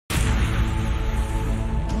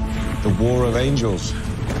The War of Angels.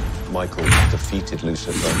 Michael defeated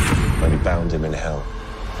Lucifer when he bound him in hell.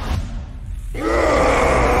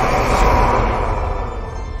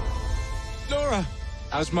 Laura!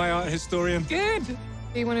 How's my art historian? Good.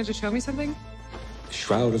 You wanted to show me something? The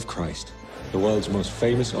Shroud of Christ, the world's most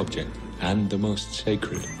famous object and the most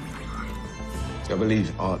sacred. I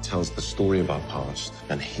believe art tells the story of our past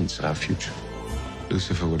and hints at our future.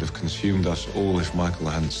 Lucifer would have consumed us all if Michael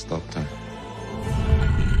hadn't stopped him.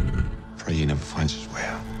 Pray he never finds his way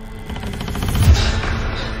out.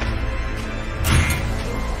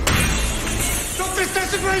 Stop this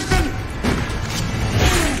desecration!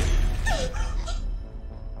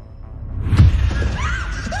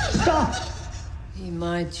 Stop! He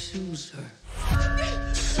might choose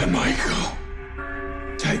her. Sir Michael,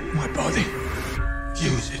 take my body.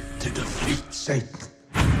 Use it to defeat Satan.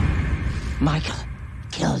 Michael,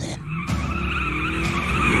 kill him.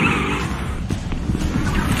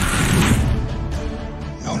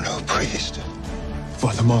 You're no priest.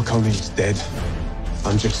 Father Marconi's dead.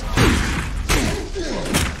 I'm just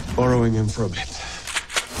borrowing him for a bit.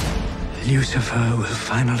 Lucifer will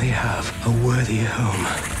finally have a worthy home.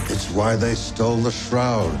 It's why they stole the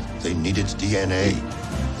shroud. They need its DNA.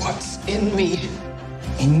 What's in me?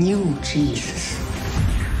 In you, Jesus.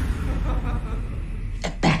 A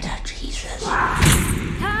better Jesus.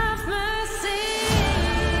 Have mercy.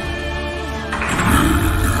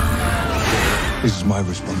 This is my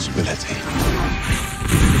responsibility.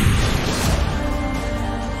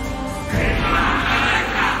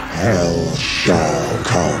 Hell shall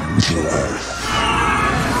come to earth.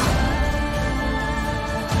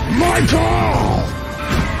 Michael!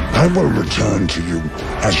 I will return to you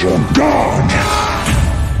as your god!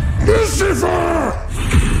 Lucifer!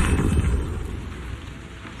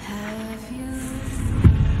 Have you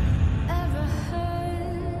ever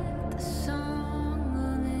heard the song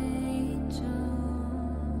of angels?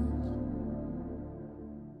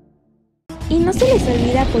 Y no se les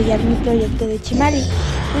olvide apoyar mi proyecto de Chimali,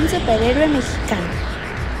 un superhéroe mexicano.